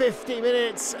final 50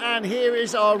 minutes, and here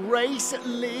is our race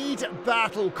lead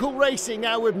battle. Cool Racing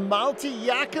now with Malte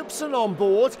Jakobsen on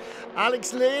board.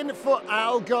 Alex Lynn for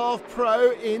Algarve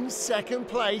Pro in second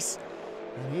place.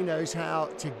 And he knows how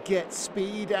to get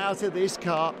speed out of this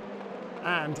car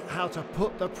and how to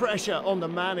put the pressure on the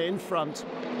man in front.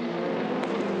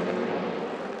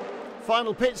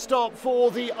 Final pit stop for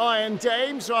the Iron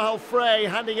Dames. Rahel Frey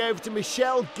handing over to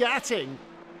Michelle Gatting.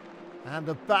 And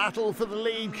the battle for the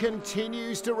lead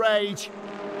continues to rage.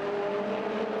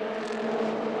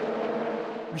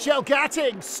 Michelle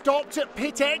Gatting stopped at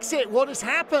pit exit. What has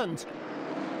happened?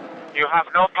 You have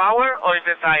no power, or is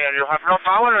the tire? You have no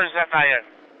power, or is the tire?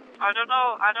 I don't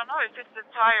know if it's the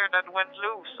tire that went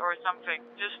loose or something.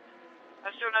 Just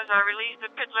as soon as I released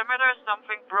the pit limiter,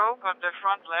 something broke on the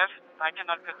front left. I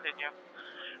cannot continue.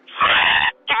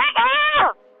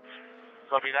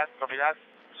 Copy that, copy that.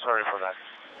 Sorry for that.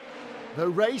 The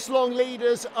race-long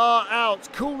leaders are out.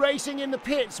 Cool Racing in the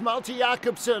pits. Malte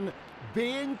Jakobsen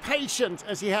being patient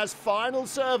as he has final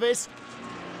service.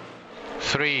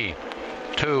 3,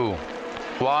 2,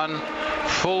 1.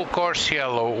 Full course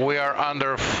yellow. We are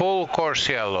under full course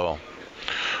yellow.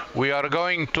 We are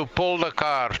going to pull the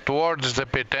car towards the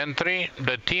pit entry.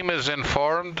 The team is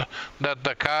informed that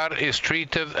the car is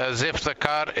treated as if the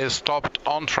car is stopped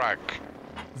on track.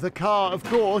 The car, of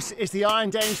course, is the Iron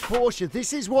Dames Porsche.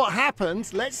 This is what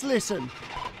happened. Let's listen.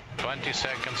 20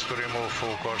 seconds to remove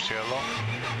full course yellow.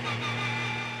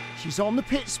 She's on the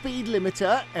pit speed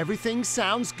limiter. Everything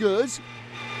sounds good.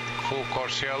 Full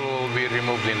course yellow will be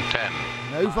removed in 10.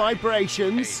 No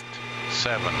vibrations. 8,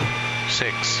 7,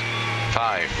 6,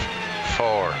 5,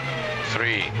 4,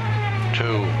 3,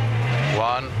 2,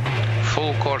 1.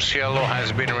 Full course yellow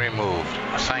has been removed.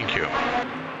 Thank you.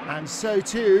 And so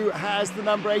too has the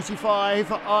number 85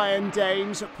 Iron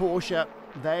Dames Porsche.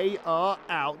 They are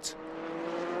out.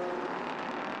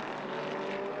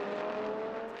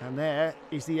 And there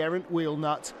is the errant wheel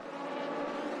nut.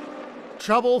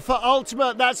 Trouble for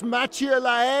Ultimate. That's Mathieu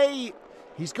Lahaye.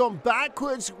 He's gone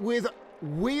backwards with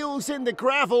wheels in the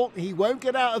gravel. He won't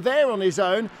get out of there on his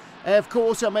own. Of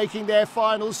course, are making their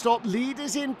final stop.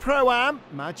 Leaders in Pro-Am.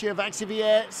 Mathieu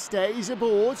Vaxivière stays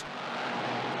aboard.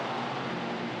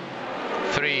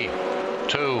 3,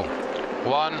 2,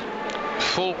 1.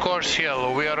 Full course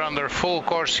yellow. We are under full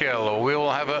course yellow. We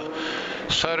will have a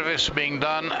service being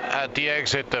done at the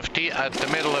exit of at the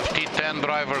middle of T10,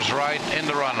 drivers right in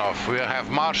the runoff. We have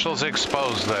marshals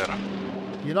exposed there.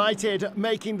 United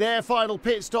making their final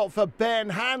pit stop for Ben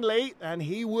Hanley, and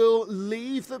he will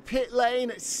leave the pit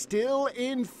lane still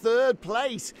in third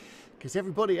place because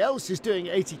everybody else is doing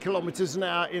 80 kilometers an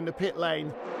hour in the pit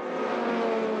lane.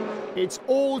 It's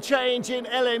all change in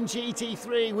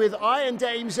LMGT3 with Iron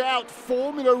Dames out.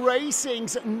 Formula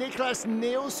Racing's Niklas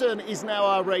Nielsen is now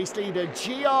our race leader.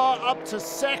 GR up to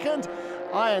second.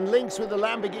 Iron Lynx with the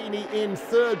Lamborghini in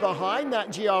third behind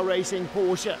that GR Racing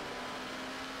Porsche.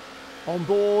 On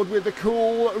board with the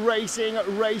Cool Racing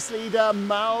race leader,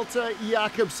 Malte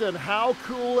Jakobsen. How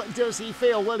cool does he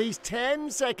feel? Well, he's 10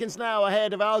 seconds now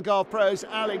ahead of Algarve Pro's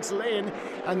Alex Lynn,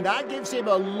 and that gives him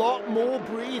a lot more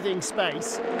breathing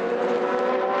space.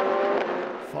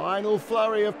 Final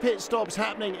flurry of pit stops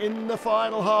happening in the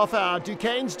final half hour.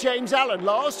 Duquesne's James Allen,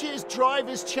 last year's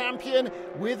drivers' champion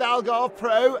with Algarve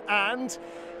Pro, and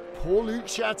Paul-Luc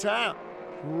Chatin.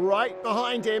 Right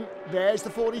behind him, there's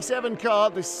the 47 car,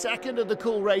 the second of the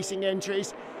Cool Racing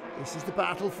entries. This is the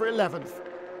battle for 11th.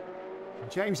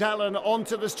 James Allen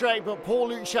onto the straight, but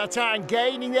Paul-Luc Chatin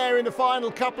gaining there in the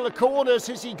final couple of corners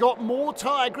as he got more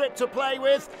tyre grip to play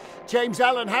with. James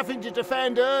Allen having to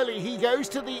defend early. He goes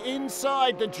to the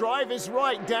inside, the driver's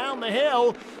right down the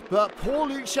hill, but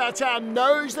Paul-Luc Chatin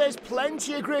knows there's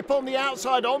plenty of grip on the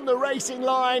outside on the racing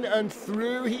line, and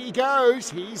through he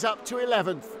goes. He's up to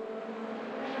 11th.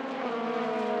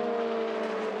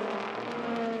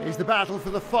 Is the battle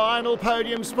for the final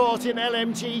podium spot in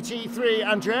LMGT3.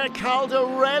 Andrea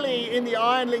Caldarelli in the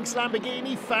Iron Lynx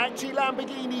Lamborghini, factory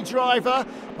Lamborghini driver.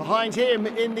 Behind him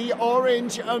in the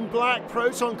orange and black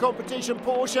Proton Competition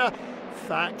Porsche,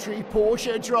 factory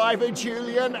Porsche driver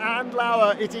Julian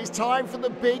Andlauer. It is time for the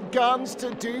big guns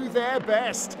to do their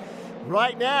best.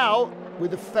 Right now,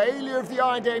 with the failure of the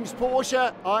Iron Dames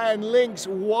Porsche, Iron Lynx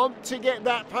want to get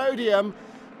that podium,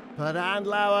 but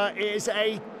Andlauer is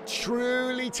a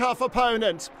truly tough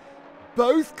opponent.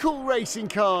 Both Cool Racing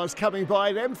cars coming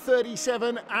by them,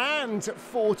 37 and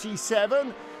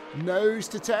 47. Nose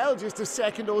to tail, just a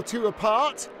second or two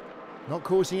apart. Not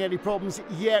causing any problems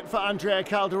yet for Andrea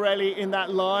Caldarelli in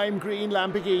that lime green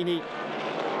Lamborghini.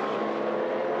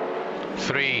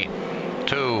 3,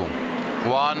 2,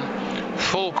 1.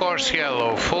 Full course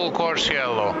yellow, full course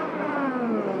yellow.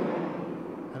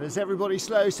 And as everybody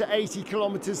slows to 80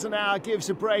 kilometers an hour,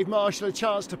 gives a brave marshal a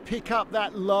chance to pick up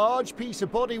that large piece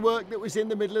of bodywork that was in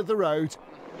the middle of the road.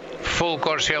 Full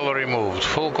course yellow removed,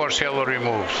 full course yellow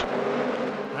removed.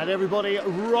 And everybody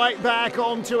right back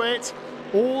onto it.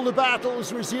 All the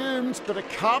battles resumed, but a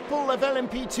couple of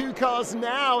LMP2 cars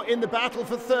now in the battle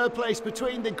for third place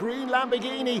between the green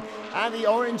Lamborghini and the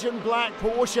orange and black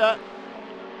Porsche.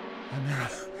 And now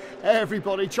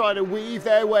everybody trying to weave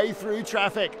their way through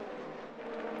traffic.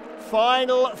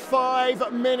 Final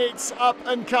 5 minutes up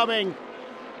and coming.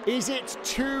 Is it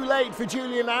too late for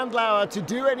Julian Andlauer to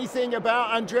do anything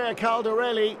about Andrea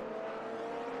Caldarelli?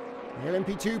 The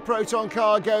LMP2 Proton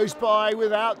car goes by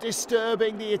without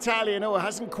disturbing the Italian. Oh,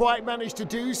 hasn't quite managed to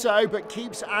do so, but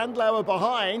keeps Andlauer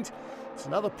behind. It's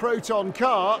another Proton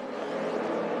car.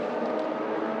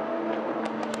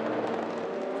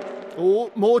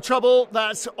 Oh, more trouble.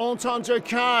 That's Entendre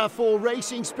Car for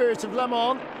Racing Spirit of Le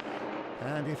Mans.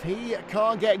 And if he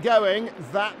can't get going,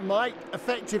 that might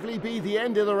effectively be the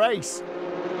end of the race.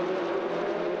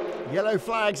 Yellow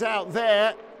flags out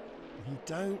there. You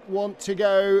don't want to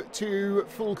go to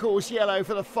full course yellow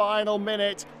for the final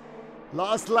minute.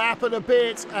 Last lap and a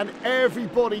bit, and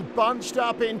everybody bunched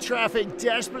up in traffic,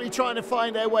 desperately trying to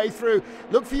find their way through.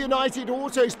 Look for United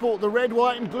Autosport, the red,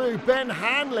 white and blue. Ben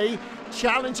Hanley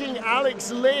challenging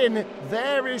Alex Lynn.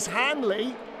 There is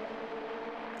Hanley.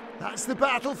 That's the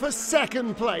battle for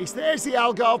second place. There's the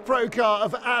Algarve Pro car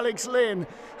of Alex Lynn.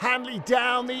 Hanley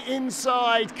down the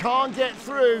inside, can't get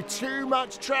through, too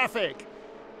much traffic.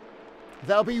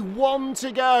 There'll be one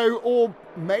to go, or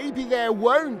maybe there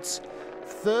won't.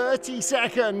 30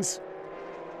 seconds.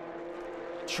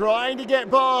 Trying to get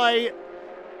by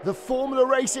the Formula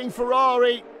Racing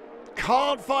Ferrari.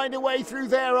 Can't find a way through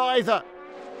there either.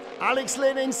 Alex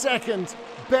Lynn in second,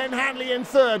 Ben Hanley in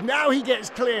third. Now he gets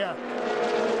clear.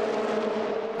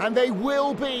 And they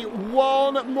will be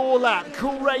one more lap.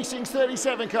 Cool Racing's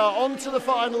 37 car onto the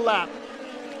final lap.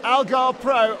 Algarve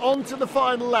Pro onto the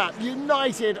final lap.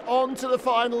 United onto the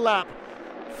final lap.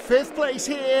 5th place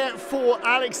here for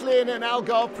Alex Lynn and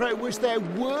Algarve Pro was their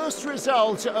worst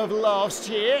result of last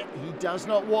year. He does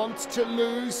not want to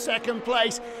lose 2nd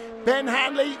place. Ben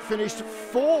Hanley finished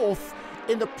 4th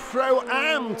in the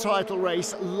Pro-Am title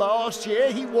race last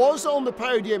year. He was on the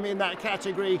podium in that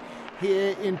category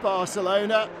here in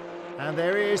Barcelona. And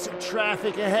there is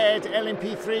traffic ahead,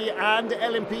 LMP3 and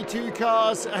LMP2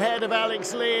 cars ahead of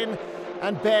Alex Lynn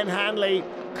and Ben Hanley.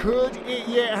 Could it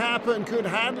yet happen? Could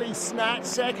Hanley snatch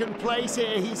 2nd place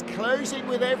here? He's closing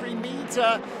with every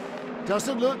metre.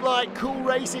 Doesn't look like Cool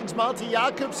Racing's Malte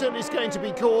Jakobsen is going to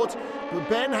be caught, but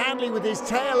Ben Hanley with his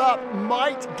tail up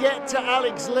might get to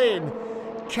Alex Lynn.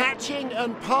 Catching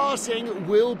and passing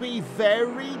will be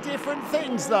very different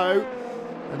things though.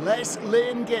 Unless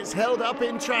Lynn gets held up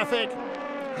in traffic,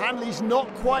 Hanley's not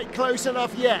quite close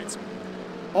enough yet.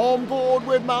 On board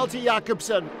with Malte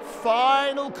Jakobsen.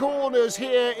 Final corners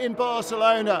here in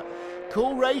Barcelona.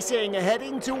 Cool Racing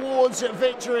heading towards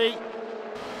victory.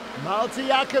 Malte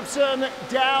Jakobsen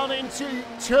down into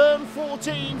turn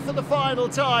 14 for the final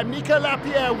time. Nico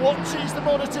Lapierre watches the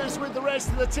monitors with the rest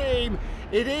of the team.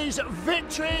 It is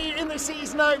victory in the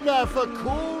season opener for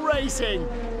Cool Racing.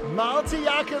 Malte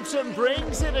Jakobsen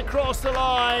brings it across the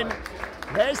line.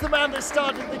 There's the man that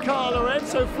started the car,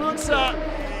 Lorenzo Fruzza,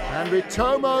 and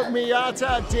Ritomo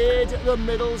Miata did the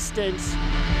middle stints.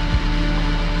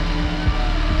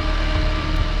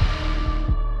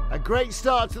 A great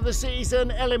start to the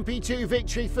season, LMP2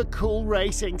 victory for Cool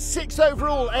Racing. 6th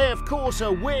overall AF Corsa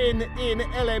win in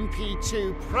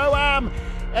LMP2 Pro-Am.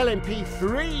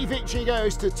 LMP3 victory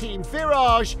goes to Team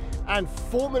Virage, and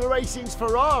Formula Racing's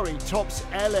Ferrari tops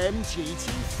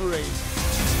LMGT3.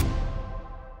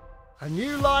 A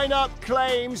new lineup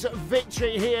claims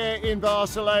victory here in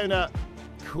Barcelona.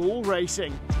 Cool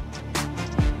Racing.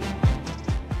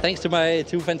 Thanks to my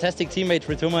 2 fantastic teammates,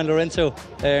 Ritomo and Lorenzo.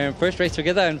 First race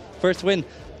together and first win.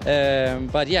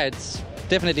 But yeah, it's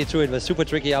definitely true. It was super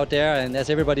tricky out there, and as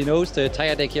everybody knows, the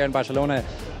tire deck here in Barcelona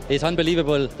is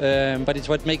unbelievable. But it's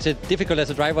what makes it difficult as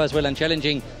a driver as well and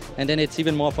challenging. And then it's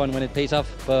even more fun when it pays off.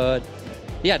 But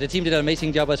yeah, the team did an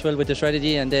amazing job as well with the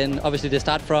strategy, and then obviously the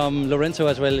start from Lorenzo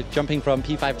as well, jumping from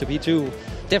P5 to P2,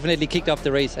 definitely kicked off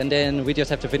the race, and then we just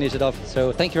have to finish it off.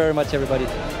 So thank you very much, everybody.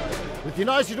 With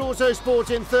United Autosport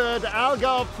in 3rd,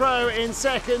 Algarve Pro in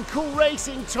 2nd, Cool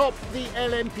Racing top the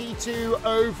LMP2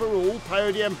 overall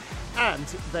podium, and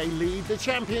they lead the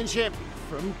championship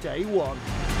from day 1.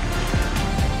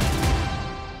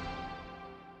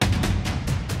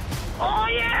 Oh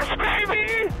yes,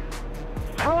 baby!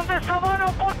 From the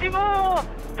Savannah Portimão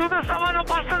to the Savannah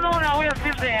Barcelona, we are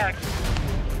still there.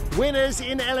 Winners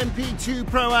in LMP2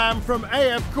 Pro-Am from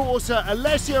AF Corsa,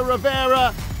 Alessio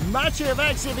Rivera, Mathieu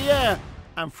Vaxivière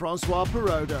and Francois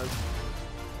Perrodo.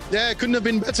 Yeah, it couldn't have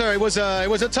been better. It was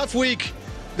a tough week,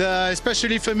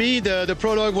 especially for me. The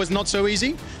prologue was not so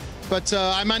easy, but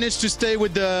I managed to stay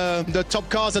with the top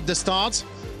cars at the start,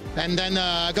 and then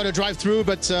I got to drive through,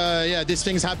 but yeah, these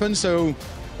things happen, so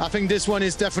I think this one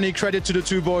is definitely credit to the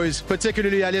 2 boys,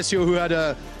 particularly Alessio, who had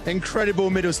an incredible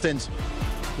middle stint.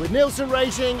 With Nielsen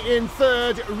Racing in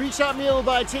 3rd, Richard Mille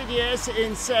by TDS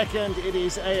in 2nd, it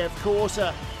is AF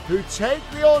Corsa who take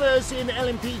the honours in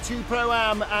LMP2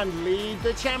 Pro-Am and lead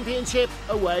the championship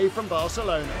away from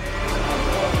Barcelona.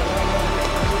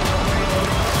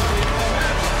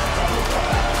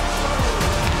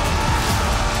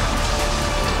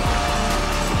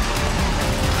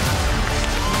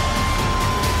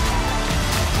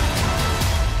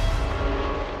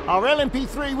 Our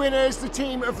LMP3 winners, the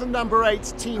team of the number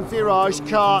 8 Team Virage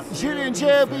car, Julien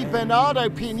Gerby, Bernardo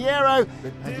Pinheiro,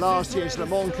 and last year's Le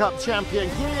Mans Cup champion,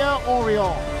 Guillaume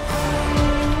Orion.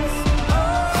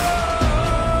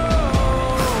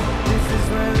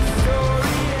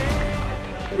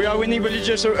 We are winning the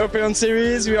Leaders European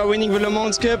Series, we are winning the Le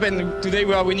Mans Cup, and today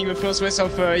we are winning the first race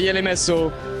of ELMS.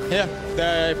 So yeah,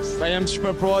 I am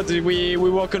super proud. We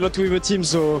work a lot with the team,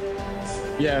 so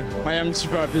yeah, I am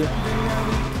super happy.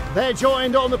 They're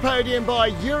joined on the podium by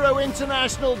Euro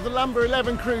International, the number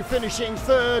 11 crew finishing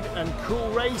 3rd, and Cool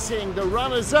Racing, the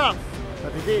runners-up.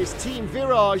 But it is Team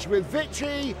Virage with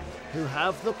victory, who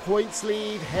have the points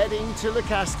lead heading to Le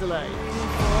Castellet.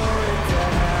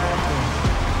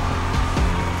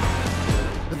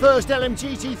 The first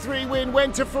LMGT3 win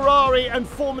went to Ferrari and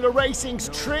Formula Racing's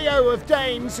trio of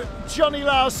Danes, Johnny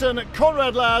Larsen,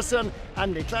 Conrad Larsen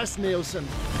and Niklas Nielsen.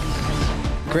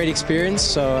 Great experience.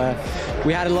 So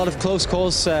we had a lot of close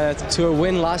calls to a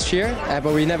win last year,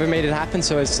 but we never made it happen.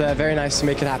 So it's very nice to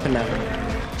make it happen now.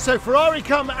 So Ferrari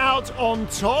come out on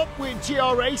top with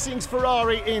GR Racing's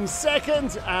Ferrari in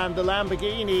second and the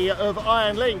Lamborghini of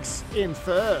Iron Lynx in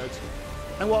third.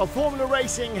 And while Formula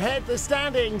Racing head the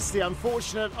standings, the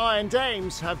unfortunate Iron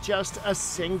Dames have just a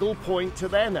single point to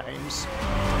their names.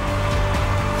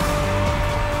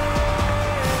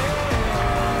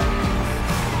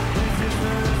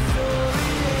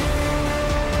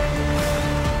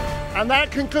 And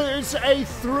that concludes a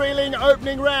thrilling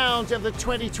opening round of the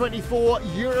 2024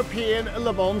 European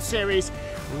Le Mans Series.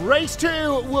 Race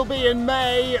 2 will be in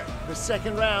May, the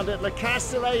second round at Le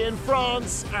Castellet in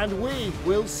France, and we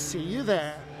will see you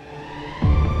there.